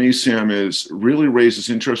for me, Sam, really raises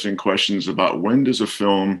interesting questions about when does a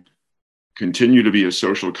film continue to be a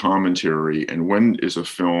social commentary, and when is a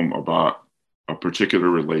film about a particular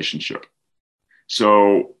relationship.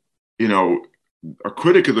 So, you know, a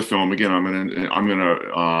critic of the film, again, I'm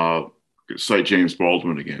gonna cite James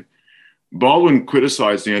Baldwin again. Baldwin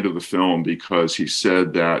criticized the end of the film because he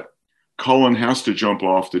said that Cullen has to jump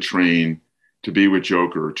off the train to be with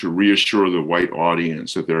Joker to reassure the white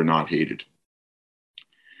audience that they're not hated.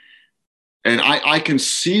 And I can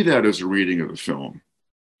see that as a reading of the film,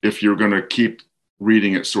 if you're going to keep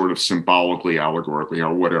reading it sort of symbolically, allegorically,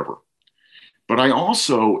 or whatever. But I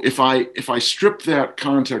also, if I strip that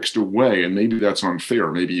context away, and maybe that's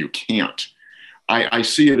unfair, maybe you can't, I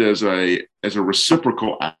see it as a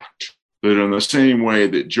reciprocal act, that in the same way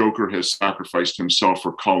that Joker has sacrificed himself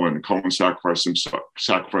for Cullen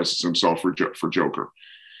sacrifices himself for Joker.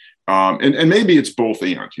 And maybe it's both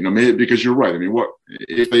and, you know, maybe, because you're right. I mean, what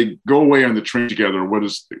if they go away on the train together?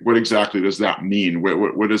 What exactly does that mean?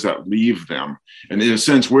 Where does that leave them? And in a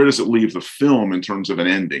sense, where does it leave the film in terms of an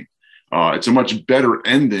ending? It's a much better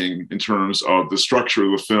ending in terms of the structure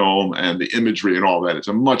of the film and the imagery and all that. It's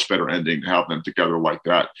a much better ending to have them together like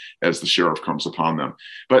that as the sheriff comes upon them.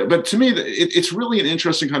 But to me, it's really an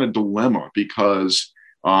interesting kind of dilemma, because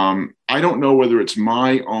I don't know whether it's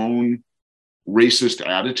my own racist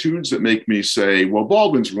attitudes that make me say, well,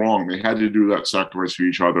 Baldwin's wrong. They had to do that sacrifice for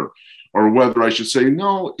each other. Or whether I should say,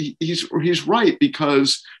 no, he's right,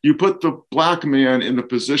 because you put the black man in the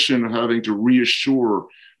position of having to reassure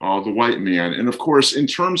the white man. And of course, in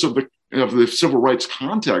terms of the civil rights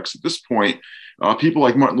context at this point, people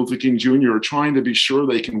like Martin Luther King Jr. are trying to be sure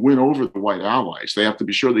they can win over the white allies. They have to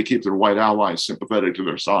be sure they keep their white allies sympathetic to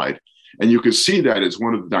their side. And you can see that as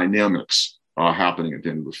one of the dynamics happening at the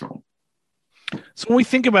end of the film. So when we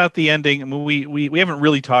think about the ending, I mean, we haven't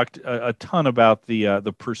really talked a ton about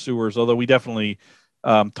the pursuers, although we definitely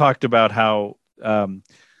talked about how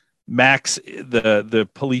Max, the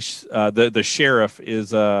police, the sheriff,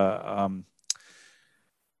 is it's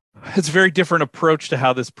a very different approach to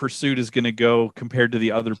how this pursuit is going to go compared to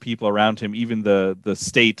the other people around him. Even the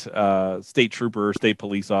state trooper, or state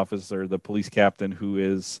police officer, the police captain, who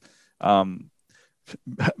is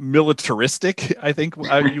militaristic, I think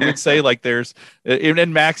you would say. Like, there's,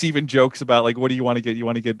 and Max even jokes about, like, what do you want to get? You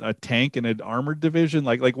want to get a tank and an armored division?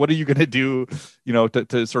 Like what are you going to do, you know,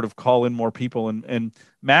 to sort of call in more people? And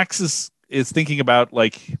Max is thinking about,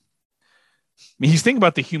 like, I mean, he's thinking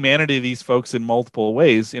about the humanity of these folks in multiple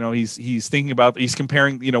ways. You know, he's thinking about, he's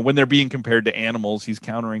comparing, you know, when they're being compared to animals, he's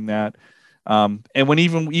countering that. And when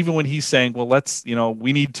even when he's saying, well, let's, you know,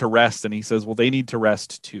 we need to rest, and he says, well, they need to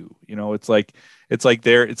rest too. You know, it's like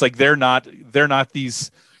they're not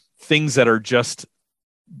these things that are just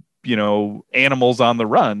animals on the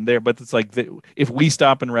run there, but it's like if we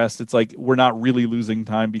stop and rest, it's like we're not really losing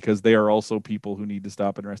time because they are also people who need to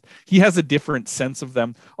stop and rest. He has a different sense of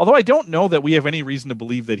them, although I don't know that we have any reason to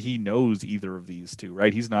believe that he knows either of these two,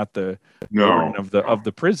 right? He's not the warden of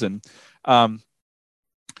the prison. And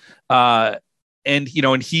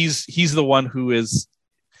he's the one who is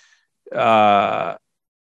kind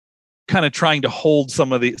of trying to hold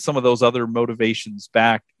some of those other motivations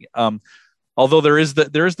back. Although there is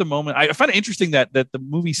the moment, I find it interesting that the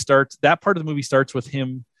movie starts, that part of the movie starts with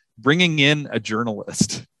him bringing in a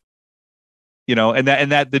journalist, and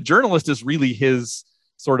that the journalist is really his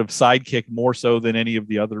sort of sidekick more so than any of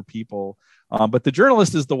the other people. But the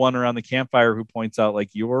journalist is the one around the campfire who points out, like,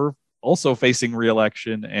 you're also facing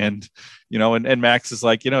re-election, and Max is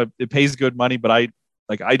like, it pays good money, but I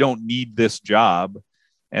don't need this job.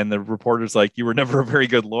 And the reporter's like, you were never a very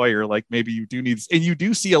good lawyer. Like, maybe you do need, and you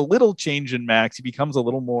do see a little change in Max. He becomes a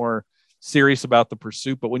little more serious about the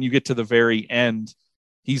pursuit. But when you get to the very end,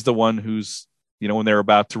 he's the one who's, when they're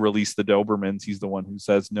about to release the Dobermans, he's the one who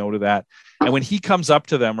says no to that. And when he comes up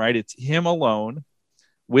to them, right, it's him alone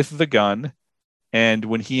with the gun. And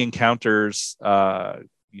when he encounters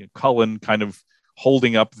Cullen kind of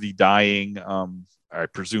holding up the dying, I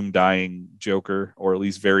presume dying Joker, or at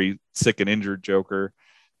least very sick and injured Joker,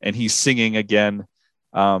 and he's singing again.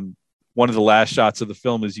 One of the last shots of the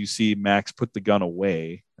film is you see Max put the gun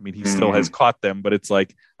away. I mean, he still has caught them, but it's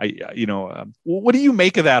like, what do you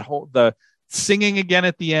make of that whole, the singing again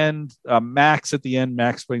at the end, Max at the end,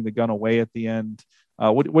 Max putting the gun away at the end?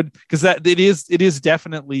 Because that it is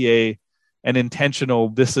definitely an intentional,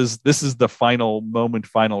 this is the final moment,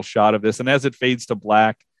 final shot of this. And as it fades to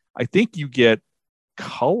black, I think you get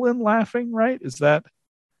Cullen laughing, right? Is that?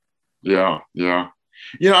 Yeah.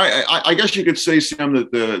 I guess you could say, Sam,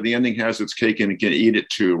 that the ending has its cake and it can eat it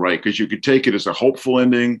too, right? Because you could take it as a hopeful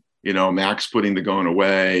ending, Max putting the gun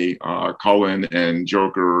away, Cullen and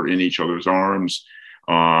Joker in each other's arms,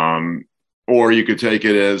 or you could take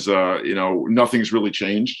it as nothing's really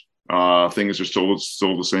changed. Things are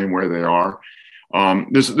still the same where they are.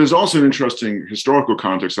 There's also an interesting historical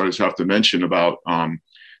context I just have to mention about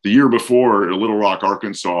the year before, in Little Rock,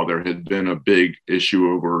 Arkansas, there had been a big issue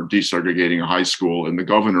over desegregating a high school, and the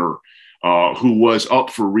governor, who was up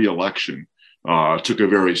for re-election, took a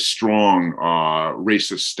very strong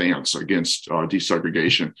racist stance against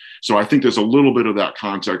desegregation. So I think there's a little bit of that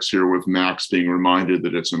context here with Max being reminded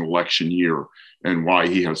that it's an election year and why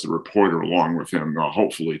he has the reporter along with him,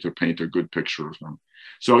 hopefully to paint a good picture of him.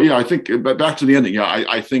 So, yeah, I think, but back to the ending,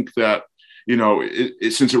 I think that,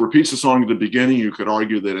 since it repeats the song at the beginning, you could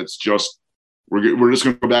argue that it's just, we're just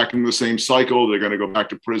going to go back in the same cycle. They're going to go back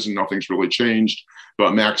to prison. Nothing's really changed.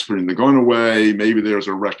 But Max putting the gun away, maybe there's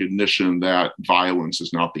a recognition that violence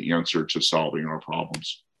is not the answer to solving our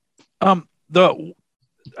problems. I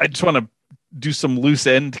just want to do some loose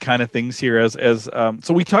end kind of things here so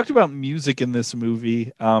we talked about music in this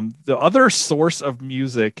movie. The other source of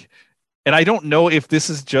music, and I don't know if this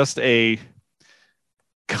is just a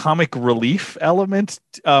comic relief element,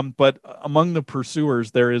 but among the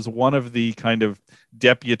pursuers, there is one of the kind of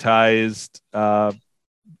deputized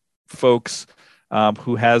folks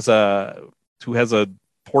who has a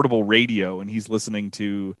portable radio, and he's listening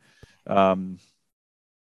to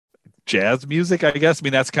jazz music, I guess. I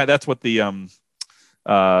mean, that's what the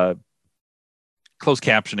closed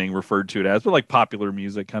captioning referred to it as, but like popular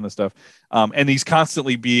music kind of stuff. And he's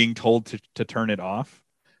constantly being told to turn it off.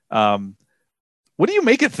 What do you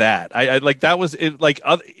make of that? I like that was it, like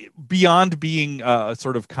beyond being a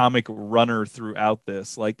sort of comic runner throughout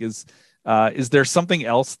this. Like, is there something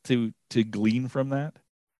else to glean from that?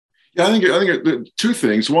 Yeah, I think two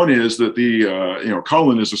things. One is that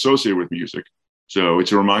Cullen is associated with music, so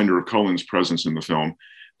it's a reminder of Cullen's presence in the film.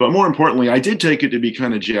 But more importantly, I did take it to be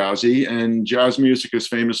kind of jazzy, and jazz music has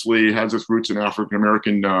famously has its roots in African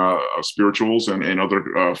American spirituals and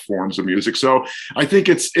other forms of music. So I think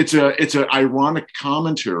it's an ironic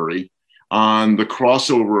commentary on the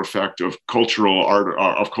crossover effect of cultural art,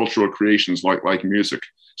 of cultural creations like music.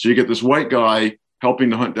 So you get this white guy helping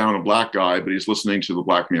to hunt down a black guy, but he's listening to the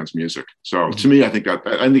black man's music. So to me, I think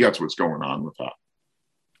that's what's going on with that.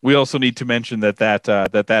 We also need to mention that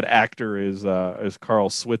actor is Carl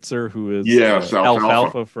Switzer, who is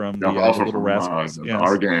Alfalfa from the Little Rascals.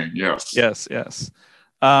 Our gang, yes. Yes.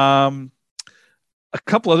 A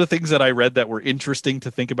couple other things that I read that were interesting to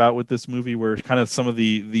think about with this movie were kind of some of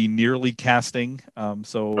the nearly casting.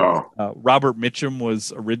 Robert Mitchum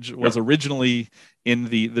was originally in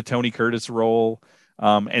the Tony Curtis role,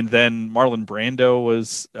 and then Marlon Brando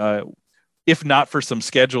if not for some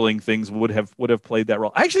scheduling things, would have played that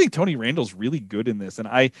role. I actually think Tony Randall's really good in this,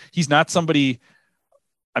 and he's not somebody.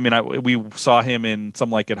 I mean, we saw him in Some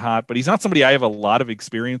Like It Hot, but he's not somebody I have a lot of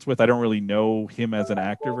experience with. I don't really know him as an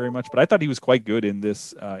actor very much, but I thought he was quite good in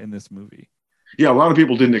this movie. Yeah, a lot of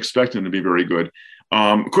people didn't expect him to be very good.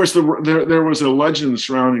 Of course, there was a legend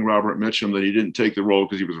surrounding Robert Mitchum that he didn't take the role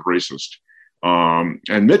because he was a racist.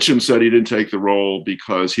 And Mitchum said he didn't take the role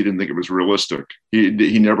because he didn't think it was realistic.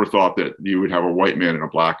 He never thought that you would have a white man and a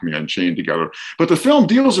black man chained together. But the film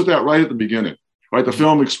deals with that right at the beginning. Right, the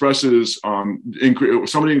film expresses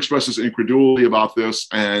somebody expresses incredulity about this,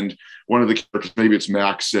 and one of the characters, maybe it's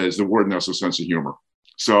Max, says the warden has a sense of humor.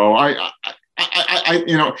 So I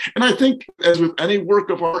and I think as with any work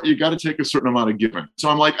of art, you got to take a certain amount of giving. So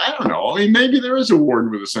I'm like, I don't know. I mean, maybe there is a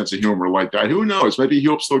warden with a sense of humor like that. Who knows? Maybe he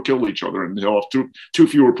hopes they'll kill each other and he'll have too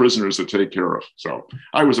fewer prisoners to take care of. So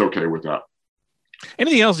I was okay with that.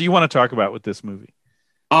 Anything else you want to talk about with this movie?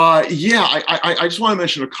 I just want to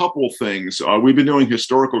mention a couple of things. We've been doing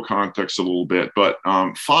historical context a little bit, but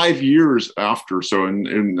 5 years after, so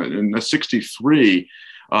in 63,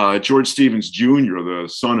 George Stevens Jr., the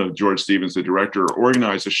son of George Stevens, the director,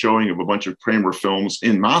 organized a showing of a bunch of Kramer films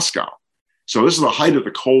in Moscow. So this is the height of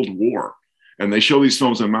the Cold War, and they show these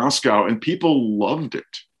films in Moscow, and people loved it.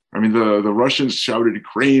 I mean, the Russians shouted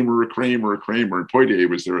Kramer, Kramer, Kramer, and Poitier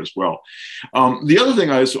was there as well. The other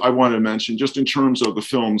thing I want to mention, just in terms of the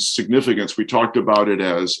film's significance, we talked about it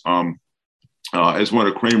as one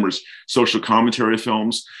of Kramer's social commentary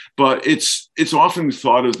films, but it's often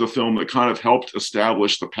thought as the film that kind of helped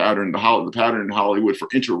establish the pattern in Hollywood for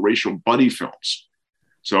interracial buddy films.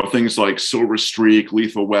 So things like Silver Streak,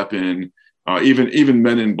 Lethal Weapon, even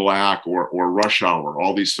Men in Black or Rush Hour,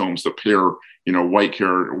 all these films that pair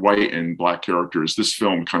white and black characters. This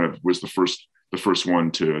film kind of was the first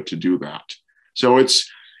one to do that. So it's,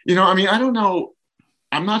 I mean, I don't know.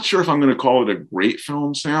 I'm not sure if I'm going to call it a great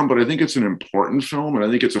film, Sam, but I think it's an important film. And I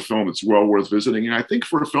think it's a film that's well worth visiting. And I think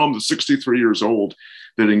for a film that's 63 years old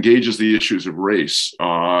that engages the issues of race,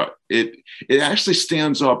 it actually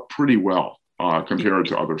stands up pretty well compared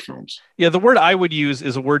to other films. Yeah, the word I would use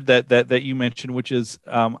is a word that you mentioned, which is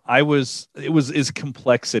is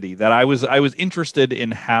complexity. That I was interested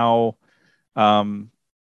in how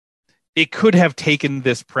it could have taken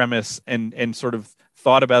this premise and sort of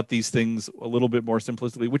thought about these things a little bit more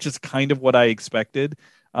simplistically, which is kind of what I expected.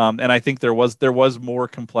 And I think there was more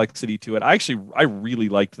complexity to it. I really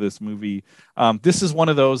liked this movie. This is one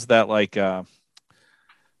of those that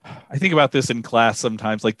I think about this in class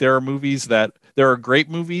sometimes. Like there are great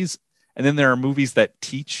movies, and then there are movies that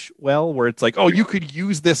teach well, where it's like, oh, you could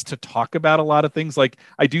use this to talk about a lot of things. Like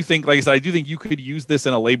I said, I do think you could use this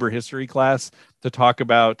in a labor history class to talk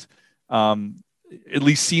about at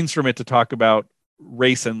least scenes from it to talk about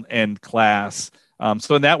race and class.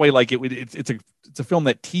 So in that way, like it's a film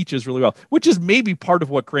that teaches really well, which is maybe part of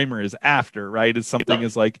what Kramer is after, right? Is something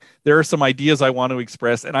is like, there are some ideas I want to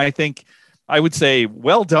express. And I think I would say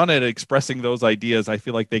well done at expressing those ideas. I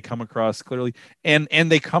feel like they come across clearly and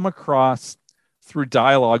they come across through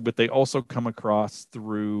dialogue, but they also come across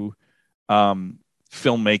through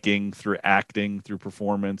filmmaking, through acting, through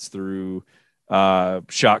performance, through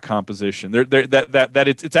shot composition. That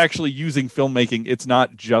it's actually using filmmaking. It's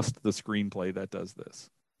not just the screenplay that does this.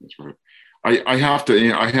 That's right. I have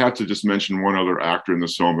to just mention one other actor in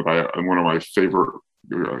this film that one of my favorite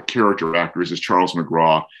character actors is Charles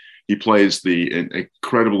McGraw. He plays the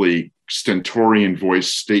incredibly stentorian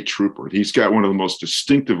voice state trooper. He's got one of the most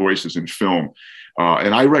distinctive voices in film.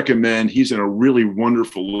 And I recommend, he's in a really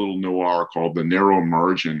wonderful little noir called The Narrow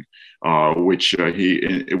Margin, which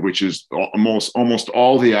is almost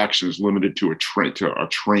all the action is limited to a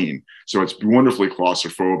train. So it's wonderfully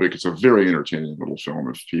claustrophobic. It's a very entertaining little film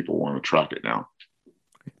if people want to track it down.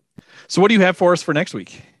 So what do you have for us for next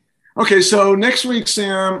week? Okay, so next week,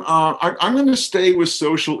 Sam, I'm going to stay with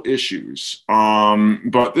social issues,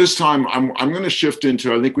 but this time I'm going to shift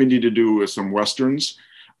into, I think we need to do some Westerns.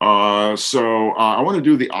 So I want to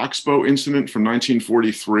do the Oxbow incident from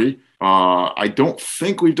 1943. I don't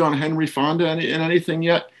think we've done Henry Fonda in anything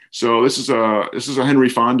yet. So this is a Henry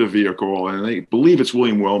Fonda vehicle, and I believe it's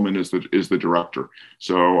William Wellman is the director.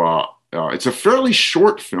 So it's a fairly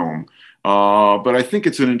short film. But I think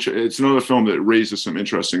it's another film that raises some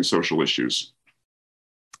interesting social issues.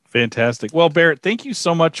 Fantastic. Well, Barrett, thank you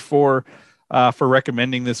so much for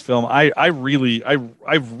recommending this film. I really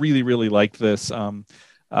liked this. And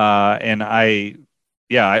I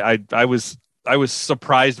was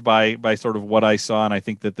surprised by sort of what I saw, and I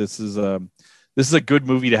think that this is a good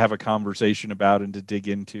movie to have a conversation about and to dig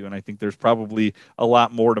into. And I think there's probably a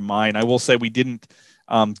lot more to mine. I will say we didn't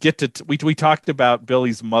we talked about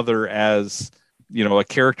Billy's mother as, you know, a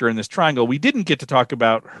character in this triangle. We didn't get to talk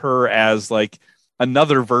about her as like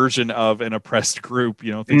another version of an oppressed group,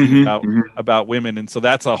 you know, thinking about women. And so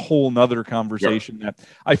that's a whole nother conversation that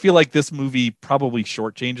I feel like this movie probably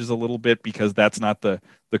shortchanges a little bit, because that's not the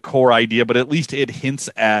core idea, but at least it hints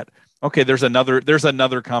at, okay, there's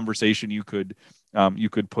another conversation you could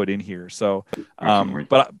put in here. So,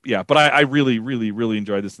 but I really, really, really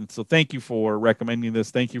enjoyed this. And so thank you for recommending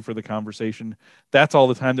this. Thank you for the conversation. That's all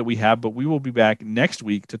the time that we have, but we will be back next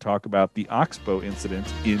week to talk about the Oxbow incident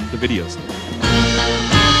in the video store.